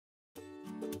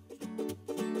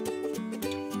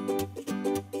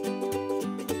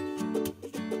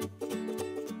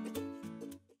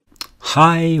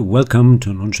Hi, welcome to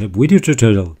an Onshape video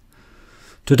tutorial.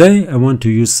 Today I want to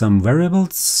use some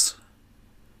variables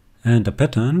and a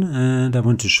pattern, and I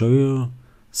want to show you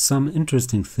some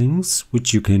interesting things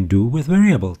which you can do with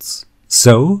variables.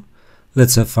 So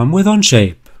let's have fun with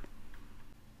Onshape.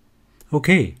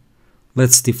 Okay,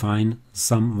 let's define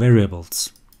some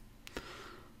variables.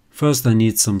 First I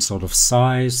need some sort of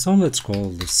size, so let's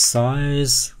call the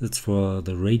size, it's for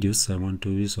the radius I want to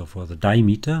use, or for the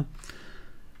diameter.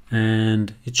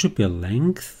 And it should be a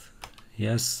length,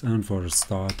 yes, and for a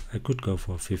start I could go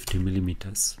for 50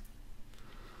 millimeters.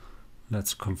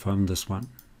 Let's confirm this one.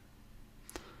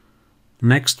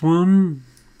 Next one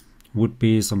would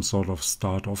be some sort of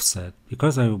start offset,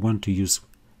 because I want to use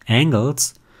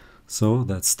angles, so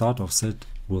that start offset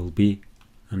will be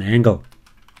an angle.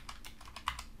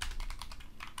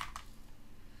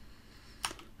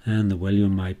 And the value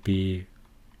might be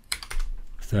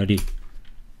 30.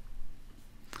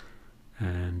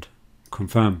 And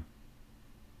confirm.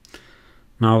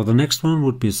 Now the next one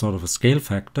would be sort of a scale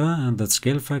factor, and that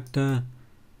scale factor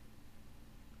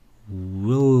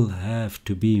will have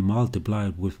to be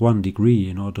multiplied with 1 degree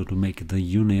in order to make the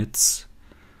units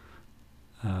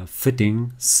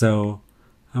fitting. So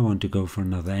I want to go for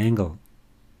another angle.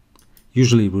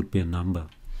 Usually it would be a number.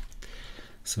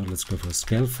 So let's go for a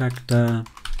scale factor,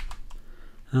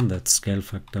 and that scale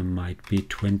factor might be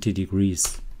 20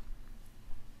 degrees.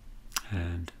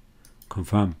 And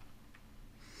confirm.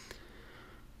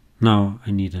 Now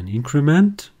I need an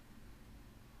increment.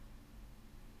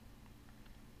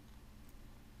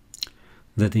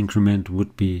 That increment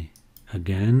would be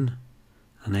again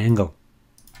an angle.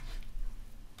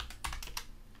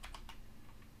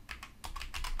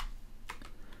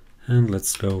 And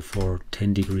let's go for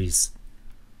 10 degrees.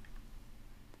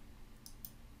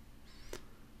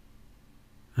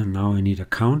 And now I need a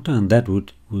counter, and that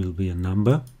will be a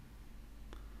number.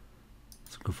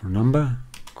 Go for a number,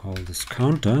 call this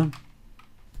counter,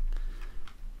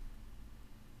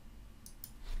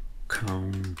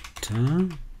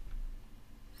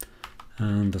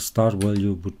 and the start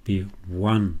value would be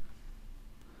 1.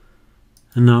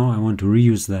 And now I want to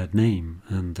reuse that name,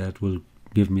 and that will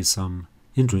give me some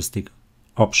interesting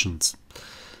options.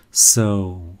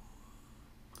 So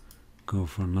go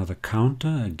for another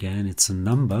counter, again it's a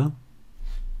number.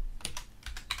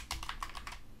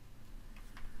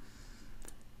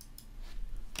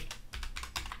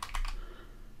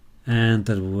 And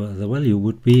the value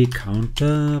would be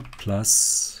counter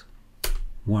plus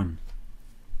 1.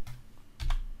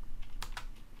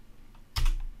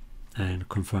 And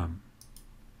confirm.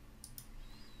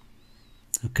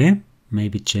 Okay,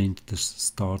 maybe change the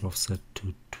start offset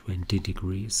to 20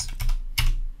 degrees.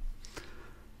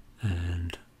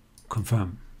 And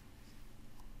confirm.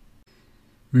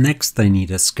 Next I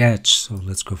need a sketch, so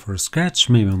let's go for a sketch,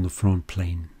 maybe on the front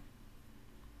plane.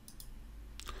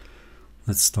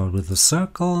 Let's start with a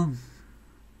circle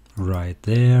right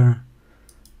there,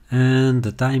 and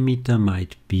the diameter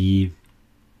might be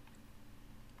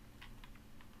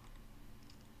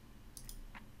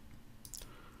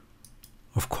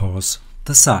of course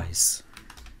the size.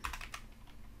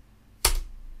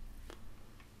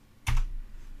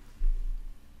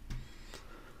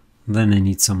 Then I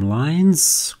need some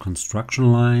lines,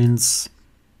 construction lines.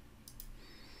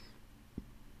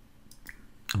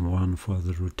 One for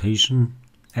the rotation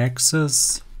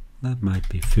axis, that might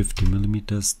be 50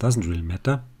 millimeters, doesn't really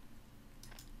matter.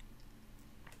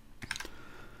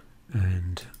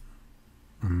 And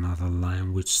another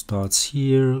line which starts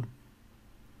here,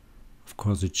 of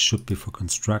course it should be for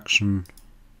construction,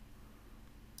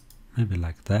 maybe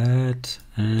like that,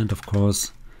 and of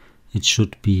course it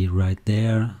should be right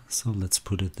there, so let's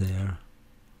put it there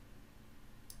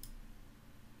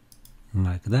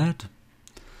like that.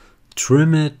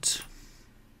 Trim it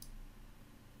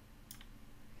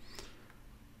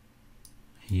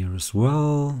here as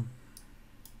well,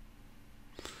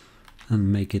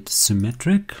 and make it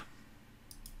symmetric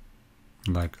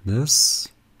like this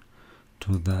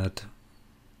to that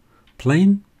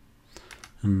plane.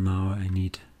 And now I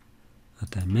need a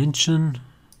dimension,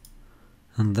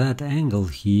 and that angle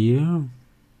here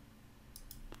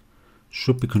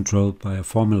should be controlled by a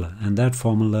formula, and that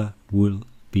formula will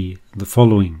be the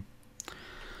following.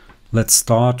 Let's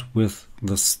start with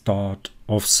the start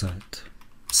offset.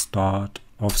 Start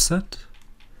offset,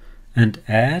 and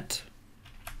add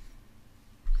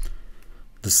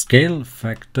the scale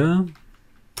factor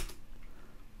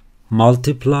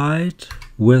multiplied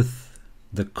with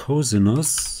the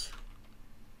cosinus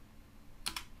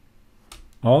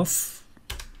of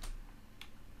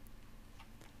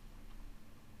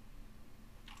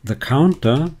the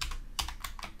counter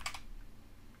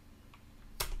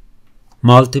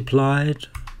multiplied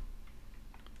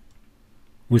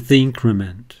with the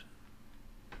increment,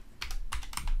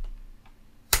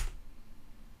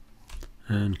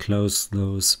 and close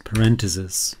those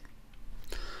parentheses.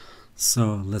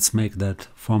 So let's make that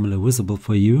formula visible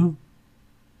for you.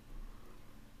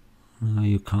 Now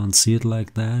you can't see it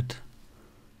like that,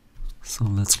 so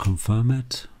let's confirm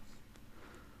it.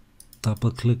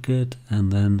 Double click it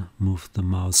and then move the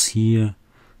mouse here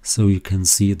so you can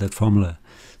see that formula.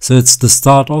 So it's the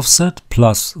start offset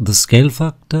plus the scale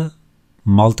factor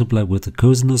multiplied with the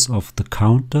cosinus of the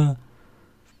counter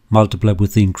multiplied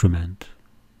with the increment.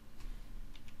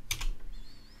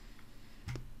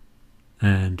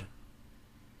 And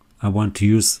I want to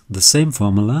use the same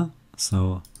formula,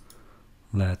 so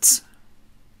let's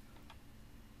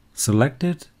select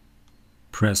it,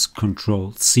 press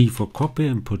Ctrl C for copy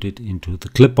and put it into the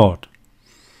clipboard.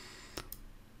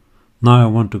 Now I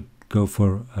want to go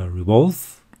for a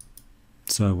revolve.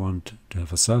 So I want to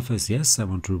have a surface, yes, I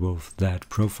want to revolve that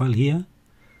profile here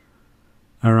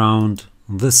around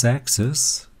this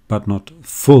axis, but not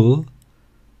full.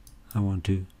 I want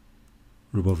to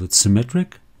revolve it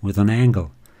symmetric with an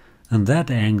angle, and that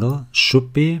angle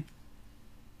should be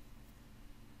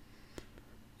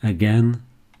again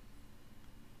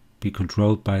be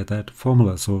controlled by that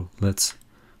formula. So let's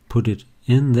put it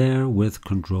in there with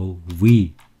Ctrl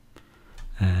V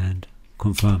and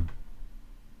confirm,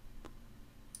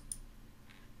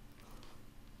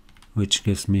 which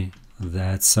gives me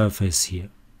that surface here.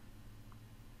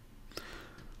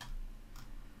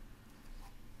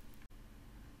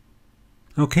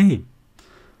 Okay,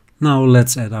 now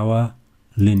let's add our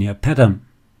linear pattern.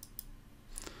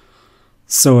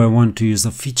 So I want to use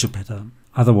a feature pattern,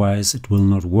 otherwise it will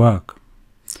not work.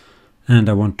 And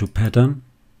I want to pattern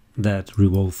that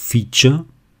revolve feature,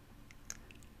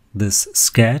 this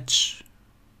sketch,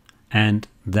 and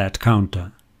that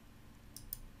counter.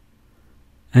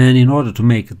 And in order to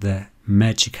make the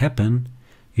magic happen,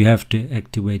 you have to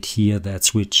activate here that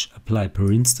switch apply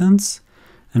per instance,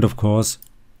 and of course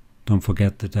don't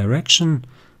forget the direction,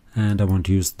 and I want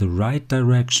to use the right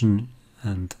direction,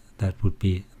 and that would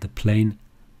be the plane,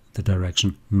 the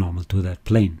direction normal to that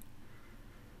plane.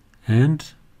 And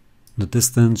the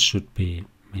distance should be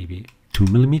maybe 2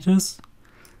 millimeters,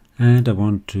 and I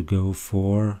want to go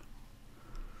for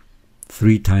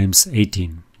 3 times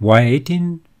 18. Why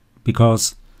 18?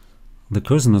 Because the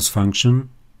cosinus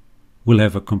function will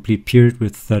have a complete period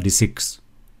with 36.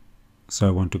 So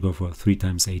I want to go for 3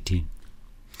 times 18.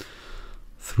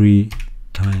 3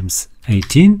 times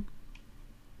 18,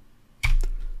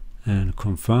 and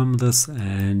confirm this,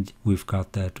 and we've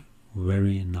got that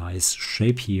very nice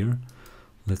shape here.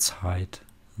 Let's hide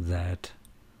that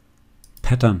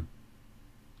pattern.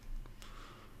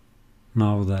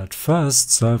 Now that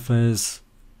first surface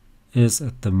is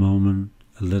at the moment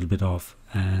a little bit off,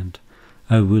 and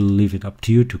I will leave it up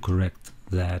to you to correct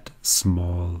that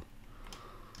small,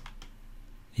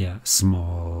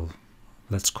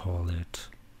 let's call it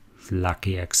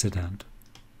lucky accident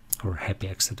or happy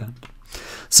accident.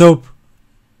 So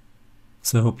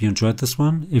I hope you enjoyed this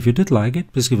one. If you did like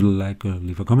it, please give it a like or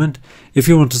leave a comment. If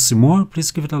you want to see more,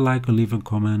 please give it a like or leave a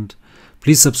comment.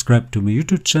 Please subscribe to my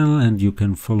YouTube channel, and you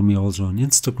can follow me also on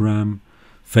Instagram,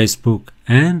 Facebook,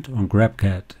 and on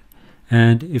GrabCAD.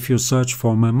 And if you search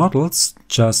for my models,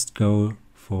 just go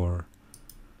for,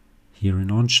 here in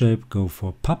Onshape, go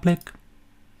for public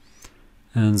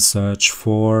and search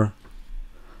for,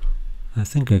 I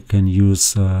think I can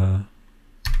use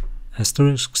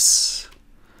asterisk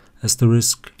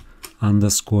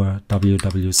underscore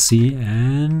WWC,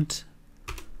 and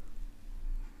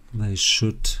they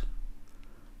should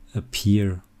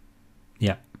appear.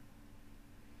 Yeah,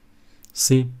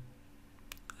 see,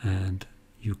 and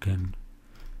you can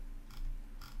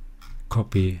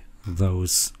copy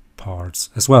those parts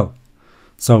as well.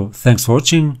 So thanks for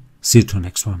watching. See you to the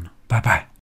next one. Bye bye.